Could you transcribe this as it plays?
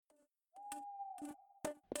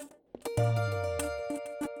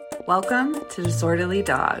Welcome to Disorderly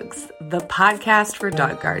Dogs, the podcast for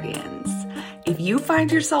dog guardians. If you find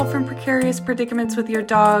yourself in precarious predicaments with your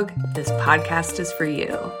dog, this podcast is for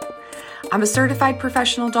you. I'm a certified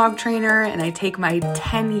professional dog trainer, and I take my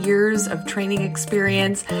 10 years of training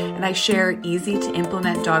experience and I share easy to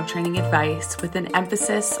implement dog training advice with an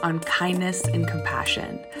emphasis on kindness and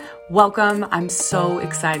compassion. Welcome. I'm so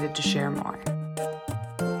excited to share more.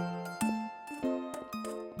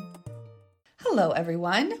 Hello,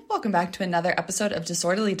 everyone. Welcome back to another episode of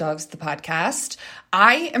Disorderly Dogs, the podcast.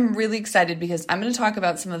 I am really excited because I'm going to talk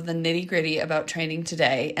about some of the nitty-gritty about training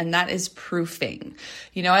today, and that is proofing.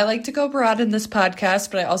 You know, I like to go broad in this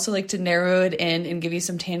podcast, but I also like to narrow it in and give you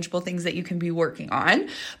some tangible things that you can be working on.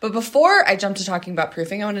 But before I jump to talking about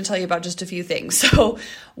proofing, I want to tell you about just a few things. So,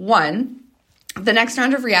 one, the next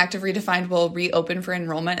round of Reactive Redefined will reopen for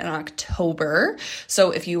enrollment in October.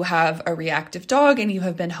 So if you have a reactive dog and you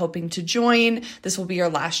have been hoping to join, this will be your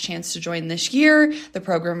last chance to join this year. The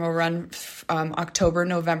program will run October,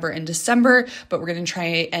 November, and December, but we're going to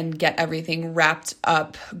try and get everything wrapped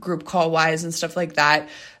up group call wise and stuff like that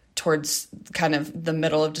towards kind of the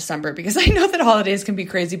middle of December, because I know that holidays can be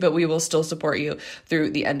crazy, but we will still support you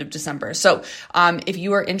through the end of December. So if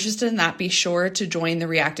you are interested in that, be sure to join the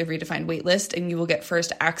Reactive Redefined waitlist and you will get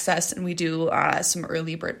first access. And we do some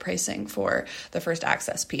early bird pricing for the first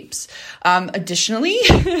access peeps. Additionally,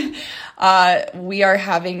 we are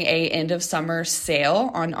having a end of summer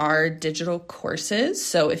sale on our digital courses.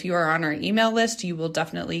 So if you are on our email list, you will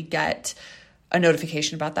definitely get a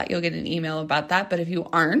notification about that. You'll get an email about that. But if you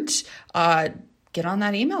aren't, get on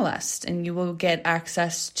that email list and you will get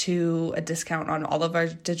access to a discount on all of our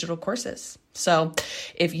digital courses. So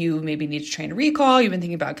if you maybe need to train a recall, you've been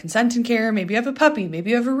thinking about consent and care, maybe you have a puppy,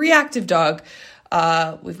 maybe you have a reactive dog,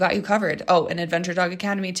 we've got you covered. Oh, and Adventure Dog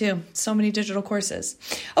Academy too. So many digital courses.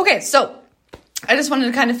 Okay, so I just wanted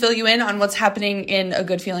to kind of fill you in on what's happening in A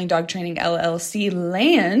Good Feeling Dog Training LLC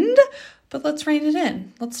land. But let's rein it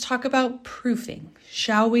in. Let's talk about proofing,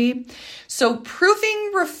 shall we? So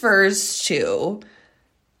proofing refers to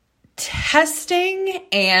testing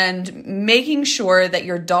and making sure that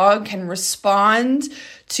your dog can respond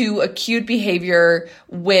to acute behavior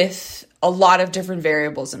with a lot of different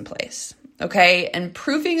variables in place, okay? And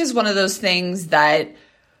proofing is one of those things that,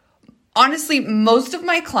 honestly, most of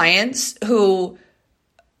my clients who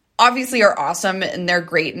obviously are awesome and they're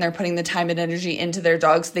great and they're putting the time and energy into their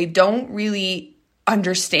dogs, they don't really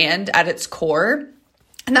understand at its core.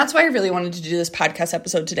 And that's why I really wanted to do this podcast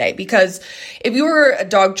episode today, because if you were a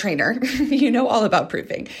dog trainer, you know all about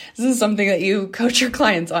proofing. This is something that you coach your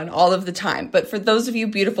clients on all of the time. But for those of you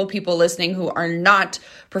beautiful people listening who are not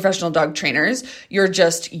professional dog trainers, you're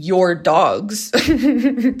just your dog's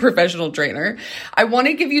professional trainer, I want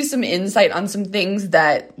to give you some insight on some things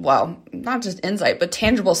that, well, not just insight, but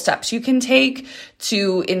tangible steps you can take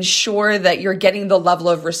to ensure that you're getting the level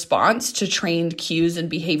of response to trained cues and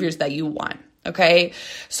behaviors that you want. Okay,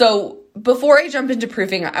 so before I jump into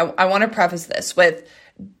proofing, I want to preface this with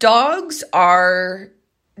dogs are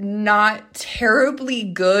not terribly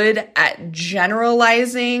good at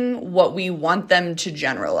generalizing what we want them to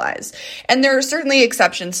generalize. And there are certainly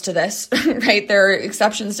exceptions to this, right? There are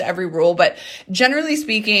exceptions to every rule, but generally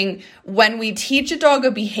speaking, when we teach a dog a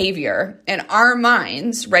behavior in our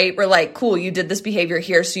minds, right, we're like, cool, you did this behavior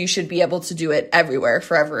here, so you should be able to do it everywhere,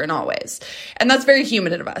 forever and always. And that's very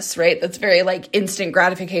human of us, right? That's very like instant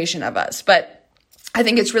gratification of us. But I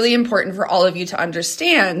think it's really important for all of you to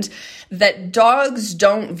understand that dogs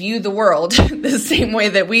don't view the world the same way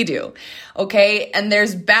that we do, okay? And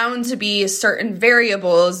there's bound to be certain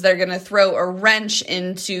variables that are going to throw a wrench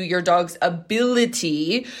into your dog's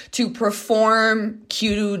ability to perform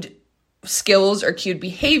cued skills or cued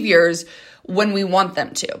behaviors when we want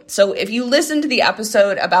them to. So if you listen to the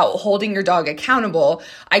episode about holding your dog accountable,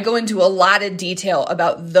 I go into a lot of detail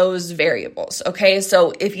about those variables, okay?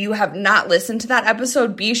 So if you have not listened to that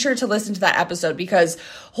episode, be sure to listen to that episode, because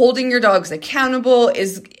holding your dogs accountable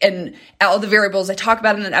and all the variables I talk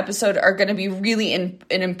about in that episode are going to be really an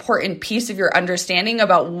important piece of your understanding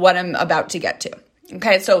about what I'm about to get to,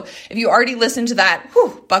 okay? So if you already listened to that,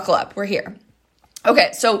 buckle up, we're here.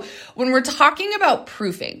 Okay, so when we're talking about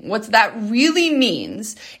proofing, what that really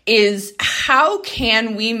means is how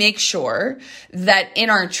can we make sure that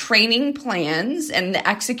in our training plans and the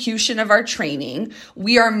execution of our training,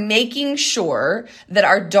 we are making sure that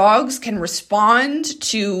our dogs can respond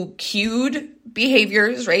to cued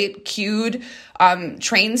behaviors, right? Cued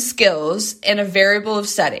trained skills in a variable of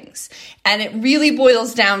settings. And it really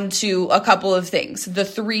boils down to a couple of things, the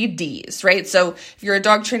 3 Ds, right? So if you're a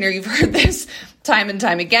dog trainer, you've heard this time and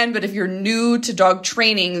time again, but if you're new to dog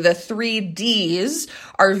training, the 3 Ds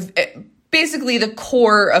are basically the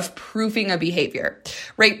core of proofing a behavior,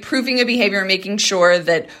 right? Proofing a behavior, making sure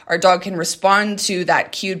that our dog can respond to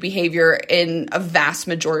that cued behavior in a vast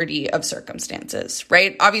majority of circumstances,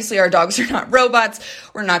 right? Obviously, our dogs are not robots.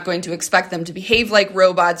 We're not going to expect them to behave like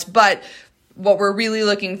robots, but what we're really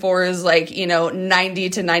looking for is 90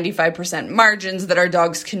 to 95% margins that our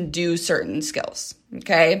dogs can do certain skills,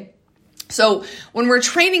 okay? So when we're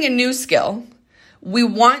training a new skill, we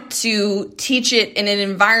want to teach it in an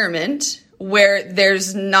environment where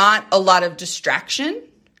there's not a lot of distraction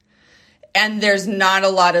and there's not a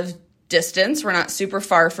lot of distance. We're not super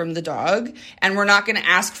far from the dog, and we're not going to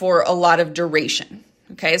ask for a lot of duration.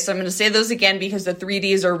 Okay, so I'm going to say those again because the 3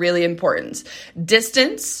 Ds are really important.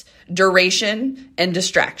 Distance, duration, and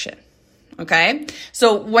distraction. Okay,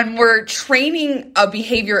 so when we're training a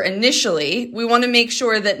behavior initially, we want to make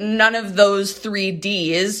sure that none of those 3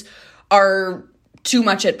 Ds are too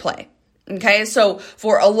much at play. Okay, so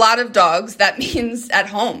for a lot of dogs, that means at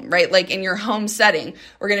home, right? Like in your home setting,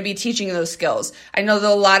 we're going to be teaching those skills. I know that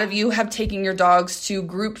a lot of you have taken your dogs to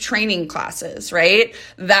group training classes, right?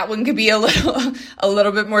 That one could be a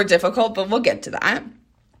little bit more difficult, but we'll get to that.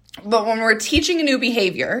 But when we're teaching a new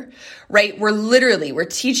behavior, right, we're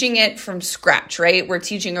teaching it from scratch, right? We're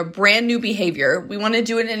teaching a brand new behavior. We want to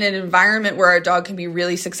do it in an environment where our dog can be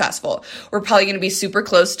really successful. We're probably going to be super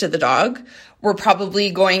close to the dog. We're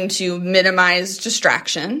probably going to minimize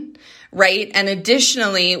distraction, right? And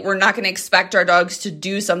additionally, we're not going to expect our dogs to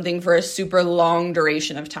do something for a super long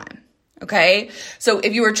duration of time. Okay. So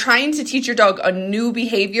if you are trying to teach your dog a new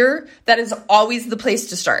behavior, that is always the place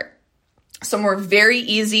to start. Somewhere very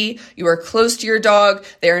easy, you are close to your dog,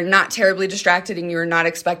 they are not terribly distracted, and you're not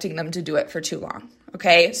expecting them to do it for too long.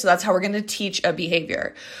 Okay, so that's how we're going to teach a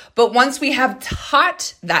behavior. But once we have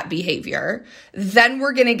taught that behavior, then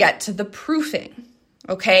we're going to get to the proofing.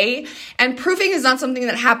 Okay, and proofing is not something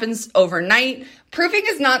that happens overnight. Proofing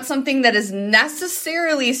is not something that is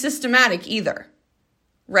necessarily systematic either,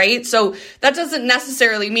 right? So that doesn't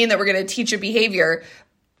necessarily mean that we're going to teach a behavior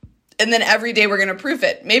and then every day we're going to proof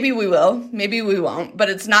it. Maybe we will, maybe we won't, but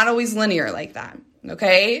it's not always linear like that.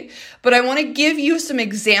 Okay. But I want to give you some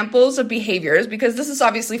examples of behaviors because this is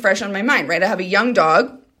obviously fresh on my mind, right? I have a young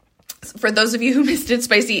dog. For those of you who missed it,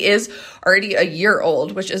 Spicy is already a year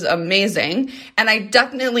old, which is amazing. And I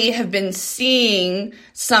definitely have been seeing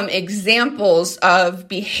some examples of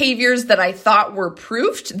behaviors that I thought were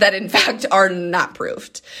proofed that in fact are not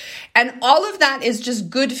proofed. And all of that is just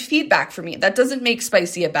good feedback for me. That doesn't make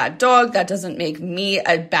Spicy a bad dog. That doesn't make me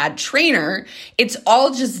a bad trainer. It's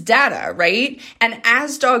all just data, right? And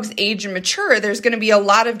as dogs age and mature, there's going to be a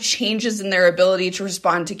lot of changes in their ability to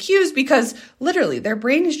respond to cues because literally their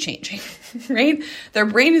brain is changing, right? Their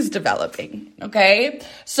brain is developing, okay?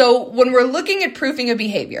 So when we're looking at proofing a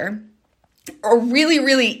behavior, a really,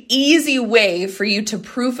 really easy way for you to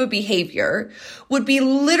proof a behavior would be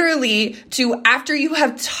literally to, after you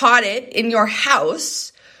have taught it in your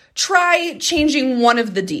house, try changing one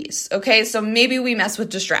of the Ds, okay? So maybe we mess with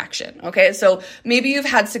distraction, okay? So maybe you've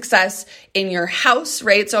had success in your house,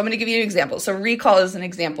 right? So I'm going to give you an example. So recall is an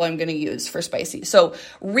example I'm going to use for Spicy. So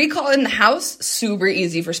recall in the house, super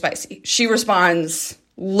easy for Spicy. She responds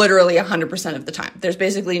literally 100% of the time. There's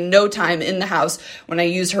basically no time in the house when I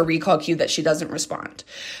use her recall cue that she doesn't respond.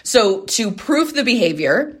 So to proof the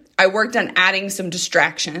behavior, I worked on adding some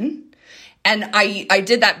distraction. And I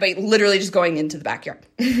did that by literally just going into the backyard.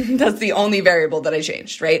 That's the only variable that I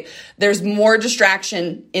changed, right? There's more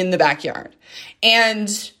distraction in the backyard.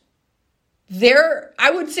 And there,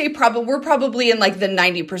 I would say we're probably in like the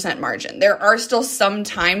 90% margin. There are still some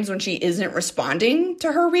times when she isn't responding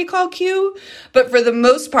to her recall cue, but for the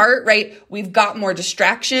most part, right, we've got more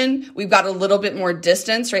distraction. We've got a little bit more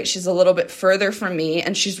distance, right? She's a little bit further from me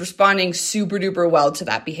and she's responding super duper well to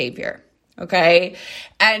that behavior. Okay.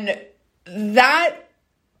 And that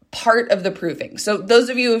part of the proofing. So those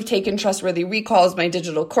of you who have taken Trustworthy Recalls, my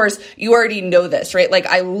digital course, you already know this, right? Like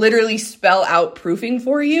I literally spell out proofing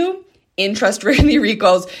for you in Trustworthy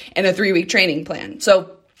Recalls in a 3-week training plan.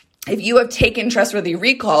 So if you have taken Trustworthy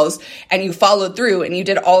Recalls and you followed through and you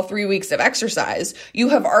did all 3 weeks of exercise, you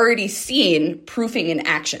have already seen proofing in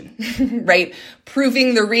action, right?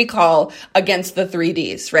 Proofing the recall against the 3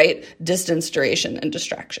 Ds, right? Distance, duration, and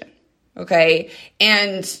distraction. Okay.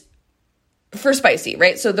 And for Spicy,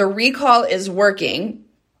 right? So the recall is working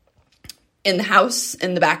in the house,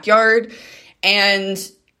 in the backyard, and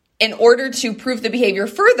in order to prove the behavior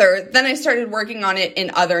further, then I started working on it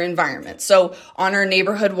in other environments. So on our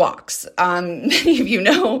neighborhood walks, many of you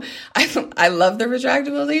know, I love the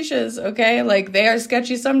retractable leashes, okay? Like they are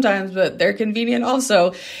sketchy sometimes, but they're convenient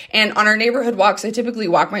also. And on our neighborhood walks, I typically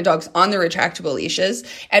walk my dogs on the retractable leashes,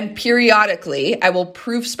 and periodically I will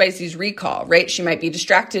prove Spicy's recall, right? She might be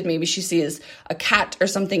distracted. Maybe she sees a cat or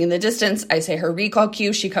something in the distance. I say her recall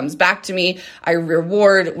cue. She comes back to me. I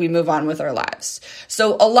reward. We move on with our lives.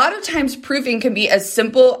 So a lot of times proofing can be as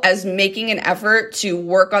simple as making an effort to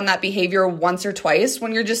work on that behavior once or twice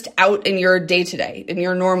when you're just out in your day-to-day, in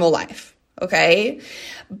your normal life, okay?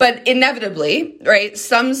 But inevitably, right,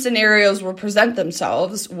 some scenarios will present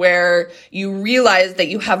themselves where you realize that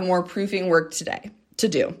you have more proofing work today to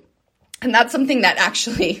do. And that's something that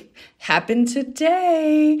actually happened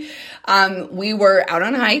today. We were out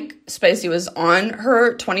on a hike. Spicy was on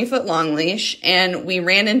her 20-foot long leash, and we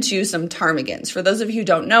ran into some ptarmigans. For those of you who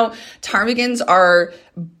don't know, ptarmigans are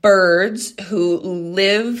birds who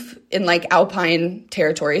live in like alpine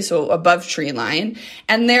territory, so above tree line,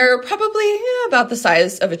 and they're probably about the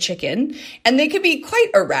size of a chicken, and they can be quite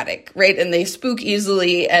erratic, right? And they spook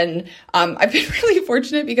easily, and I've been really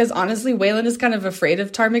fortunate because honestly, Waylon is kind of afraid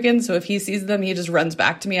of ptarmigans, so if he sees them, he just runs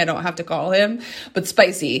back to me. I don't have to call him. But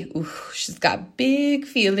Spicy, she's got big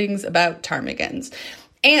feelings about ptarmigans.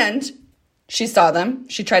 And she saw them.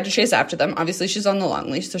 She tried to chase after them. Obviously, she's on the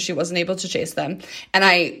long leash, so she wasn't able to chase them. And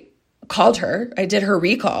I called her. I did her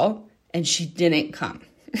recall, and she didn't come.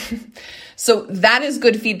 So that is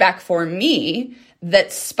good feedback for me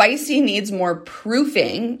that Spicy needs more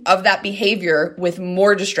proofing of that behavior with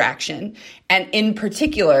more distraction, and in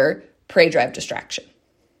particular, prey drive distraction.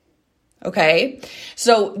 Okay,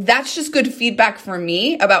 so that's just good feedback for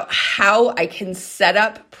me about how I can set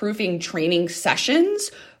up proofing training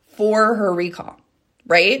sessions for her recall,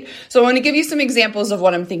 right? So I want to give you some examples of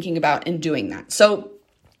what I'm thinking about in doing that. So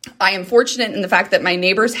I am fortunate in the fact that my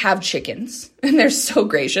neighbors have chickens, and they're so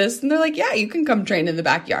gracious, and they're like, yeah, you can come train in the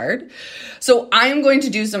backyard. So I'm going to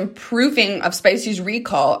do some proofing of Spicy's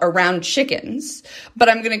recall around chickens, but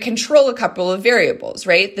I'm going to control a couple of variables,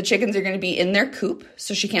 right? The chickens are going to be in their coop,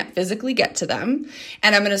 so she can't physically get to them.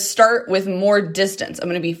 And I'm going to start with more distance. I'm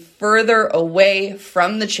going to be further away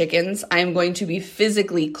from the chickens. I'm going to be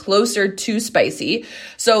physically closer to Spicy.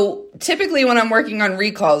 So typically when I'm working on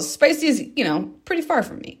recalls, Spicy's, pretty far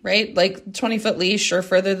from me, right? Like 20-foot leash or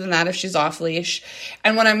further than that if she's off leash.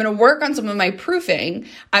 And when I'm going to work on some of my proofing,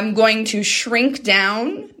 I'm going to shrink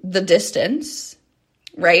down the distance,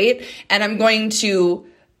 right? And I'm going to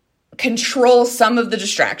control some of the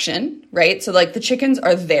distraction, right? So like the chickens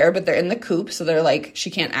are there, but they're in the coop. So they're like, she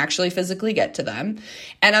can't actually physically get to them.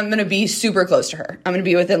 And I'm going to be super close to her. I'm going to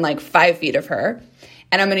be within like 5 feet of her.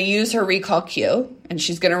 And I'm going to use her recall cue, and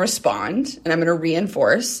she's going to respond, and I'm going to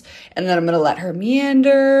reinforce, and then I'm going to let her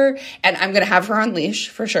meander, and I'm going to have her on leash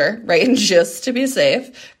for sure, right? And just to be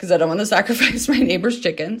safe, because I don't want to sacrifice my neighbor's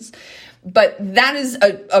chickens. But that is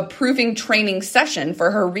a proofing training session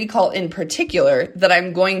for her recall in particular that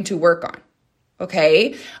I'm going to work on,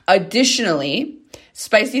 okay? Additionally,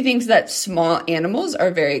 Spicy thinks that small animals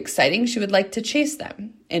are very exciting. She would like to chase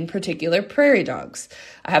them, in particular prairie dogs.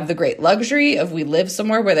 I have the great luxury of we live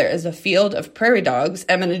somewhere where there is a field of prairie dogs.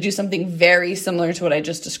 I'm going to do something very similar to what I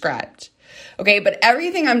just described. Okay, but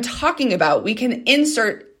everything I'm talking about, we can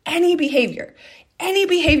insert any behavior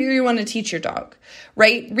you want to teach your dog,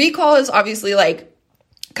 right? Recall is obviously like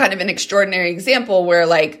kind of an extraordinary example where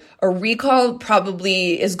like a recall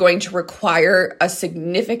probably is going to require a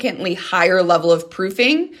significantly higher level of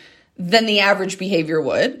proofing than the average behavior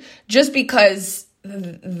would, just because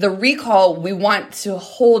the recall we want to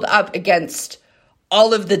hold up against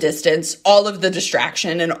all of the distance, all of the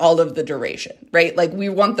distraction, and all of the duration, right? Like we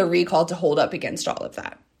want the recall to hold up against all of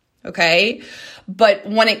that, okay? But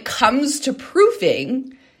when it comes to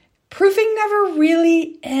proofing never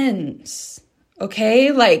really ends.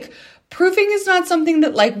 Okay, like proofing is not something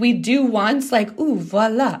that like we do once, like, ooh,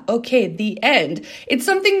 voila, okay, the end. It's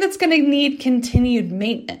something that's going to need continued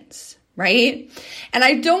maintenance, right? And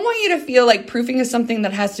I don't want you to feel like proofing is something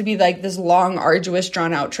that has to be like this long, arduous,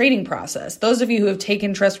 drawn out training process. Those of you who have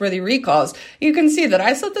taken trustworthy recalls, you can see that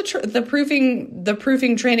I set the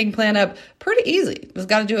proofing training plan up pretty easy. Just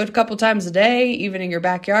got to do it a couple times a day, even in your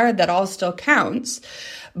backyard. That all still counts.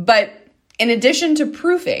 But in addition to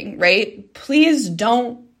proofing, right, please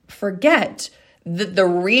don't forget that the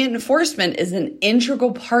reinforcement is an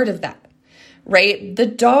integral part of that, right? The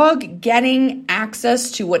dog getting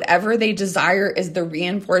access to whatever they desire is the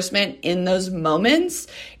reinforcement in those moments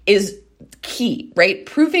is key, right?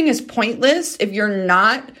 Proofing is pointless if you're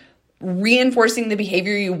not reinforcing the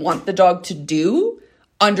behavior you want the dog to do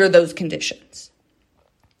under those conditions.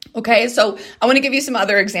 Okay, so I want to give you some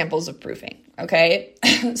other examples of proofing. Okay,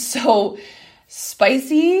 so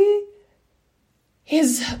Spicy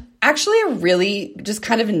is actually a really just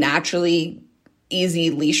kind of naturally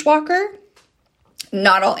easy leash walker.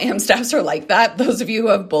 Not all Amstaffs are like that. Those of you who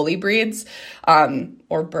have bully breeds,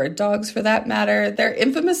 or bird dogs for that matter, they're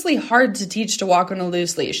infamously hard to teach to walk on a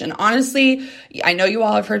loose leash. And honestly, I know you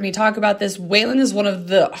all have heard me talk about this. Waylon is one of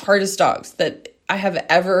the hardest dogs that I have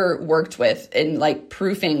ever worked with in like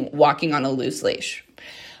proofing walking on a loose leash.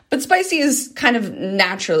 But Spicy is kind of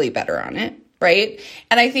naturally better on it, right?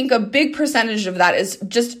 And I think a big percentage of that is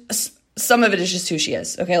just some of it is just who she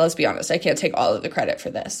is. Okay, let's be honest. I can't take all of the credit for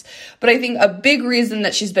this. But I think a big reason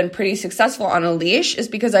that she's been pretty successful on a leash is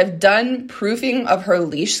because I've done proofing of her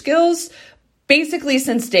leash skills basically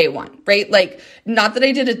since day one, right? Like, not that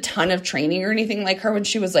I did a ton of training or anything like her when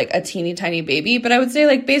she was like a teeny tiny baby, but I would say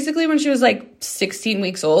like basically when she was like 16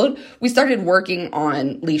 weeks old, we started working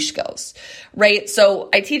on leash skills, right? So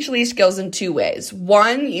I teach leash skills in two ways.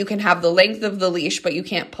 One, you can have the length of the leash, but you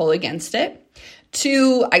can't pull against it.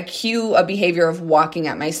 Two, I cue a behavior of walking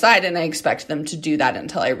at my side and I expect them to do that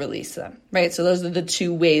until I release them, right? So those are the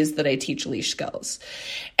two ways that I teach leash skills.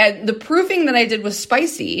 And the proofing that I did with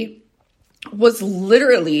Spicy was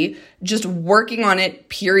literally just working on it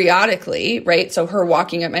periodically, right? So her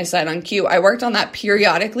walking at my side on cue, I worked on that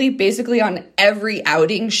periodically, basically on every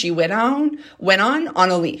outing she went on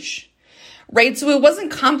a leash. Right? So it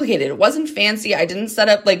wasn't complicated. It wasn't fancy. I didn't set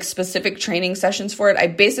up like specific training sessions for it. I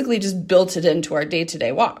basically just built it into our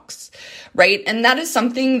day-to-day walks. Right? And that is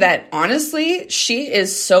something that honestly, she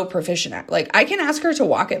is so proficient at. Like, I can ask her to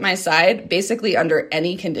walk at my side basically under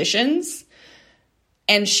any conditions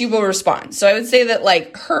and she will respond. So I would say that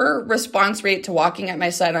like her response rate to walking at my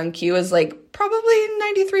side on cue is like probably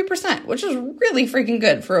 93%, which is really freaking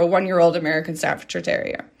good for a 1-year-old American Staffordshire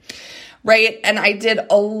Terrier. Right? And I did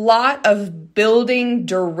a lot of building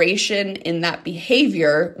duration in that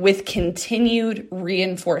behavior with continued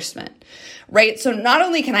reinforcement, right? So not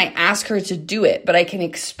only can I ask her to do it, but I can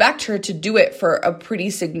expect her to do it for a pretty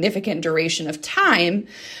significant duration of time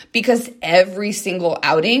because every single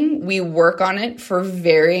outing, we work on it for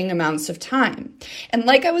varying amounts of time. And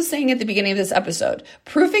like I was saying at the beginning of this episode,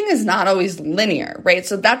 proofing is not always linear, right?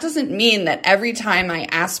 So that doesn't mean that every time I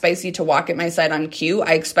ask Spicy to walk at my side on cue,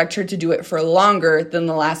 I expect her to do it for longer than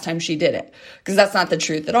the last time she did it, because that's not the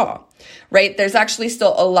truth at all, right? There's actually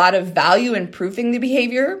still a lot of value in proofing the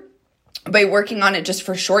behavior by working on it just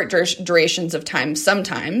for short durations of time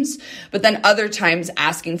sometimes, but then other times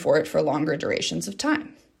asking for it for longer durations of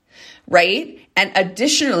time, right? And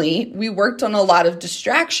additionally, we worked on a lot of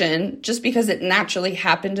distraction just because it naturally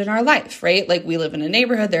happened in our life, right? Like, we live in a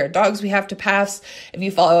neighborhood, there are dogs we have to pass. If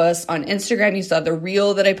you follow us on Instagram, you saw the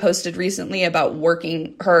reel that I posted recently about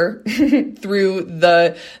working her through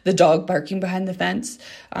the dog barking behind the fence.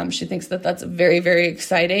 She thinks that that's very, very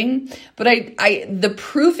exciting. But the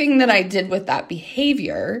proofing that I did with that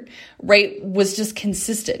behavior, right, was just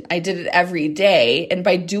consistent. I did it every day. And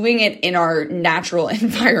by doing it in our natural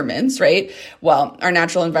environments, right? Well, our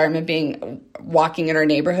natural environment being walking in our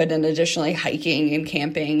neighborhood and additionally hiking and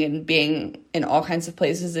camping and being in all kinds of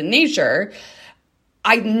places in nature,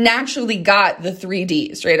 I naturally got the 3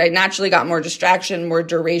 Ds, right? I naturally got more distraction, more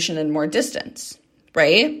duration, and more distance,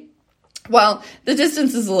 right? Well, the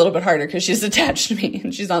distance is a little bit harder because she's attached to me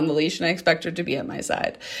and she's on the leash and I expect her to be at my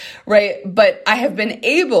side, right? But I have been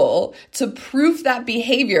able to proof that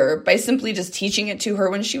behavior by simply just teaching it to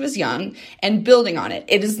her when she was young and building on it.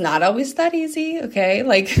 It is not always that easy, okay?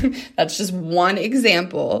 Like, that's just one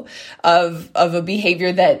example of a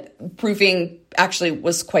behavior that proofing actually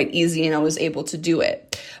was quite easy and I was able to do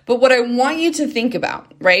it. But what I want you to think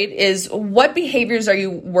about, right, is what behaviors are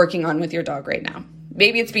you working on with your dog right now?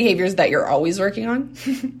 Maybe it's behaviors that you're always working on,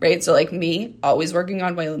 right? So like me, always working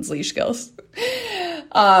on Waylon's leash skills.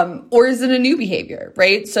 Or is it a new behavior,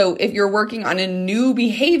 right? So if you're working on a new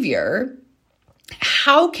behavior,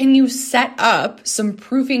 how can you set up some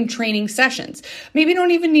proofing training sessions? Maybe you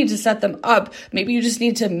don't even need to set them up. Maybe you just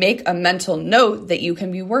need to make a mental note that you can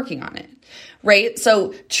be working on it. Right?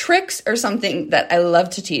 So tricks are something that I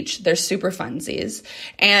love to teach. They're super funsies.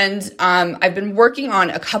 And I've been working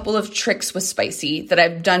on a couple of tricks with Spicy that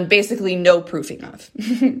I've done basically no proofing of,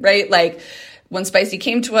 right? Like, when Spicy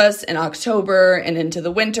came to us in October and into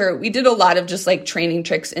the winter, we did a lot of just like training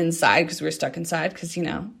tricks inside because we were stuck inside because,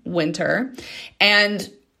 winter. And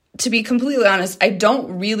to be completely honest, I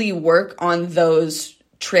don't really work on those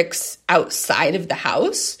tricks outside of the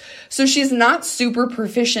house. So she's not super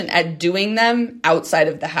proficient at doing them outside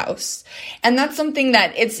of the house. And that's something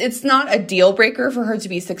that it's not a deal breaker for her to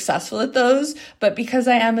be successful at those, but because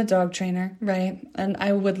I am a dog trainer, right? And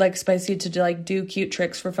I would like Spicy to do cute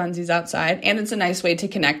tricks for funsies outside. And it's a nice way to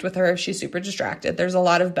connect with her if she's super distracted. There's a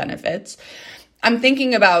lot of benefits. I'm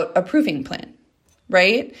thinking about a proofing plan.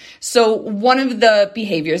 Right? So one of the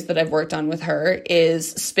behaviors that I've worked on with her is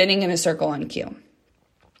spinning in a circle on cue.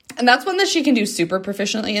 And that's one that she can do super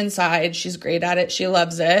proficiently inside. She's great at it. She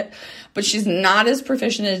loves it. But she's not as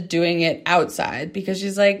proficient at doing it outside because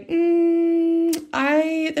she's like,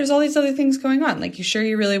 there's all these other things going on. Like, you sure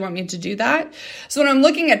you really want me to do that? So when I'm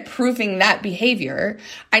looking at proofing that behavior,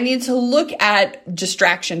 I need to look at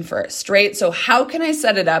distraction first, right? So how can I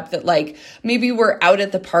set it up that maybe we're out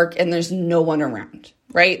at the park and there's no one around,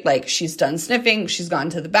 right? Like, she's done sniffing, she's gone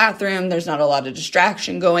to the bathroom, there's not a lot of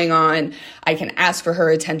distraction going on. I can ask for her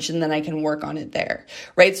attention, then I can work on it there,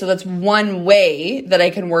 right? So that's one way that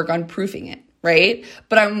I can work on proofing it. Right?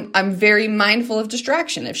 But I'm very mindful of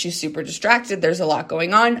distraction. If she's super distracted, there's a lot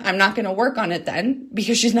going on, I'm not going to work on it then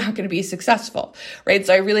because she's not going to be successful, right?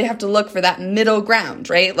 So I really have to look for that middle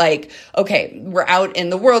ground, right? Like, okay, we're out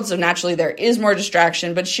in the world, so naturally there is more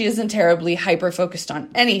distraction, but she isn't terribly hyper-focused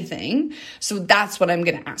on anything. So that's what I'm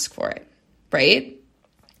going to ask for it, right?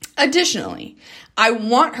 Additionally, I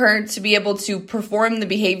want her to be able to perform the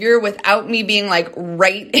behavior without me being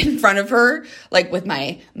right in front of her, with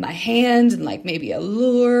my hand and maybe a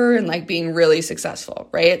lure and being really successful,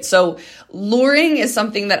 right? So luring is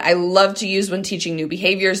something that I love to use when teaching new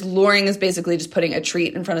behaviors. Luring is basically just putting a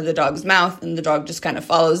treat in front of the dog's mouth and the dog just kind of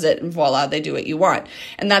follows it and voila, they do what you want.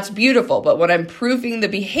 And that's beautiful. But when I'm proofing the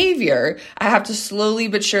behavior, I have to slowly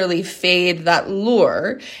but surely fade that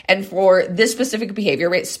lure. And for this specific behavior,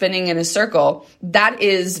 right, spinning in a circle, that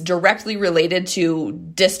is directly related to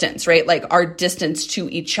distance, right? Like our distance to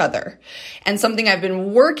each other. And something I've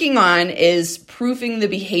been working on is proofing the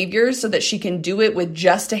behavior so that she can do it with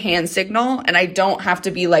just a hand signal and I don't have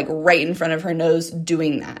to be right in front of her nose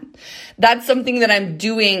doing that. That's something that I'm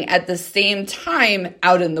doing at the same time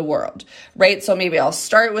out in the world, right? So maybe I'll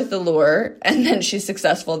start with the lure and then she's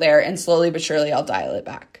successful there and slowly but surely I'll dial it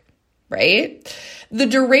back, right? The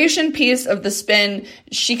duration piece of the spin,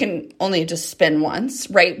 she can only just spin once,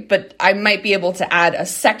 right? But I might be able to add a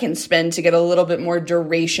second spin to get a little bit more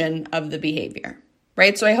duration of the behavior,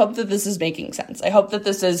 right? So I hope that this is making sense. I hope that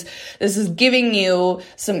this is giving you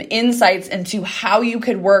some insights into how you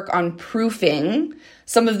could work on proofing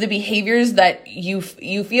some of the behaviors that you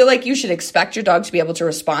feel like you should expect your dog to be able to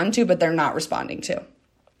respond to, but they're not responding to.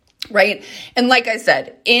 Right? And like I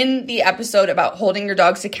said, in the episode about holding your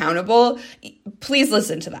dogs accountable, please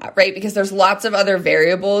listen to that, right? Because there's lots of other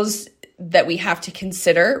variables that we have to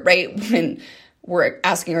consider, right? When we're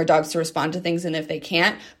asking our dogs to respond to things and if they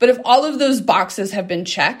can't. But if all of those boxes have been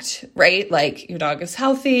checked, right? Like your dog is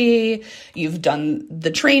healthy, you've done the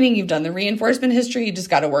training, you've done the reinforcement history, you just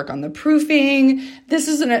got to work on the proofing. This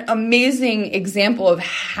is an amazing example of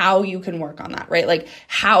how you can work on that, right? Like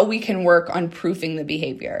how we can work on proofing the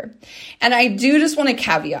behavior. And I do just want to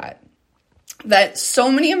caveat that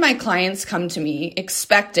so many of my clients come to me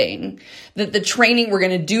expecting that we're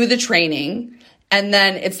going to do the training and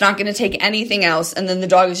then it's not going to take anything else. And then the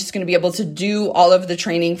dog is just going to be able to do all of the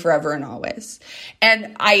training forever and always.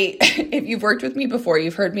 And if you've worked with me before,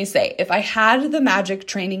 you've heard me say, if I had the magic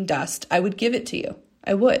training dust, I would give it to you.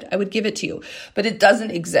 I would give it to you, but it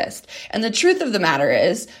doesn't exist. And the truth of the matter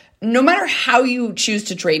is, no matter how you choose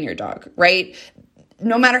to train your dog, right?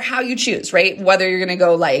 No matter how you choose, right? Whether you're going to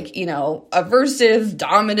go aversive,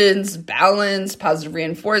 dominance, balance, positive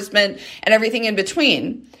reinforcement, and everything in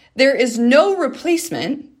between, there is no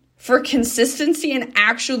replacement for consistency and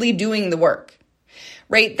actually doing the work,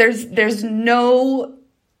 right? There's no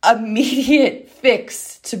immediate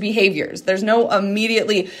fix to behaviors. There's no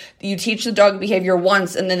immediately, you teach the dog behavior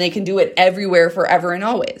once and then they can do it everywhere forever and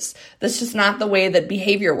always. That's just not the way that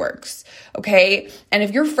behavior works, okay? And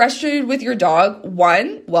if you're frustrated with your dog,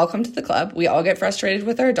 one, welcome to the club. We all get frustrated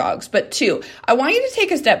with our dogs. But two, I want you to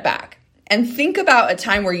take a step back and think about a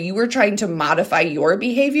time where you were trying to modify your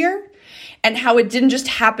behavior and how it didn't just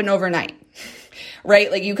happen overnight, right?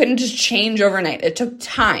 Like you couldn't just change overnight. It took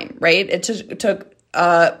time, right? It took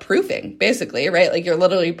proofing, basically, right? Like you're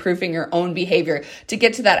literally proofing your own behavior to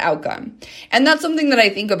get to that outcome. And that's something that I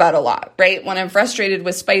think about a lot, right? When I'm frustrated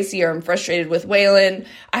with Spicy or I'm frustrated with Waylon,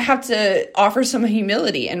 I have to offer some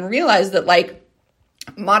humility and realize that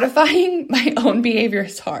modifying my own behavior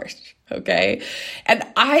is hard, okay? And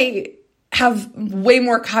I have way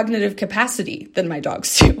more cognitive capacity than my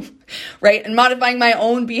dogs do, right? And modifying my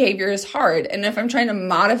own behavior is hard. And if I'm trying to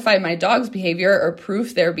modify my dog's behavior or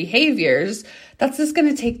proof their behaviors, that's just going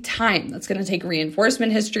to take time. That's going to take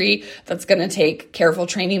reinforcement history. That's going to take careful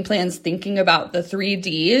training plans, thinking about the 3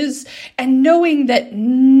 Ds and knowing that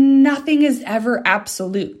nothing is ever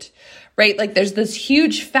absolute, right? Like there's this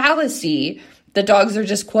huge fallacy that dogs are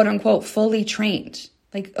just quote unquote fully trained.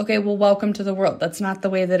 Like, okay, well, welcome to the world. That's not the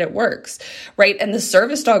way that it works, right? And the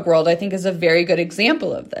service dog world, I think, is a very good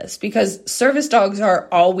example of this because service dogs are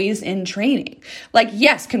always in training. Like,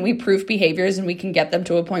 yes, can we proof behaviors and we can get them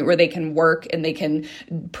to a point where they can work and they can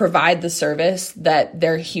provide the service that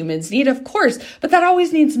their humans need? Of course, but that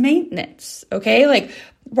always needs maintenance, okay? Like,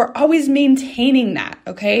 we're always maintaining that,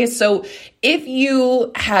 okay? So if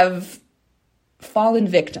you have fallen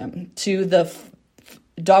victim to the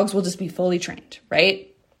dogs will just be fully trained,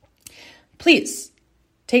 right? Please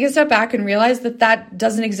take a step back and realize that that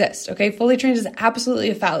doesn't exist, okay? Fully trained is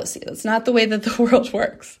absolutely a fallacy. That's not the way that the world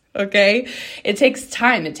works, okay? It takes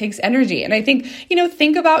time, it takes energy. And I think,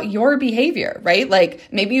 think about your behavior, right? Like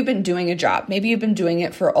maybe you've been doing a job, maybe you've been doing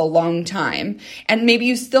it for a long time, and maybe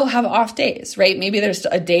you still have off days, right? Maybe there's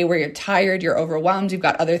a day where you're tired, you're overwhelmed, you've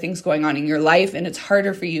got other things going on in your life, and it's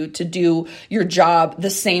harder for you to do your job the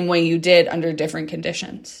same way you did under different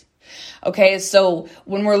conditions. Okay, so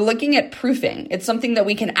when we're looking at proofing, it's something that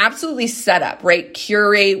we can absolutely set up, right?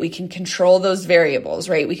 Curate, we can control those variables,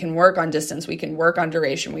 right? We can work on distance, we can work on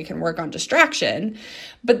duration, we can work on distraction,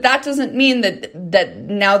 but that doesn't mean that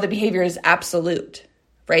now the behavior is absolute,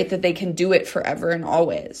 right? That they can do it forever and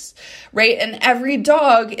always, right? And every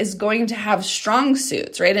dog is going to have strong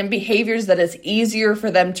suits, right? And behaviors that it's easier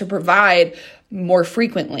for them to provide more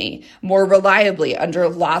frequently, more reliably under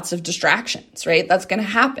lots of distractions, right? That's going to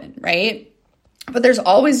happen, right? But there's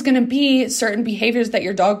always going to be certain behaviors that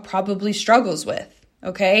your dog probably struggles with,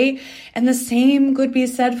 okay? And the same could be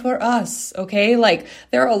said for us, okay? Like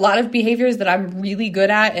there are a lot of behaviors that I'm really good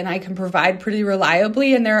at and I can provide pretty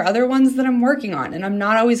reliably, and there are other ones that I'm working on and I'm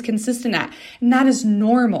not always consistent at, and that is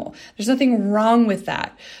normal. There's nothing wrong with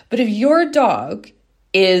that. But if your dog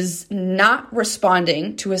is not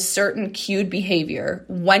responding to a certain cued behavior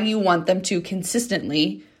when you want them to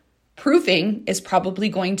consistently, proofing is probably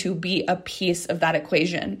going to be a piece of that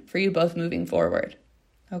equation for you both moving forward.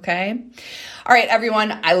 Okay. All right,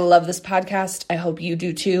 everyone. I love this podcast. I hope you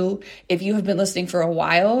do too. If you have been listening for a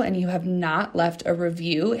while and you have not left a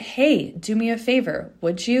review, hey, do me a favor.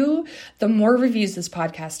 Would you? The more reviews this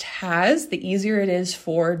podcast has, the easier it is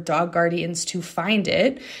for dog guardians to find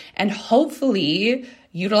it and hopefully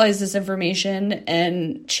utilize this information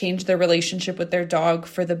and change their relationship with their dog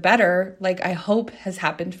for the better, like I hope has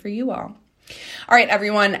happened for you all. All right,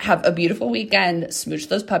 everyone, have a beautiful weekend. Smooch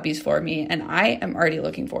those puppies for me, and I am already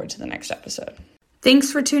looking forward to the next episode.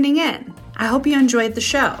 Thanks for tuning in. I hope you enjoyed the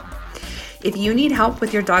show. If you need help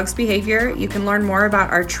with your dog's behavior, you can learn more about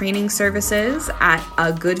our training services at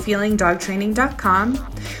agoodfeelingdogtraining.com.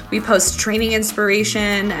 We post training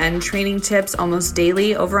inspiration and training tips almost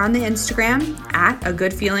daily over on the Instagram at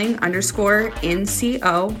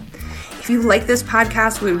agoodfeeling_NCO. If you like this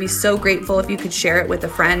podcast, we would be so grateful if you could share it with a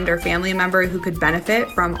friend or family member who could benefit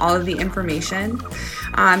from all of the information.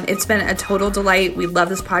 It's been a total delight. We love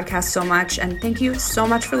this podcast so much, and thank you so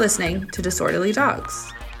much for listening to Disorderly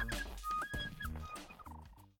Dogs.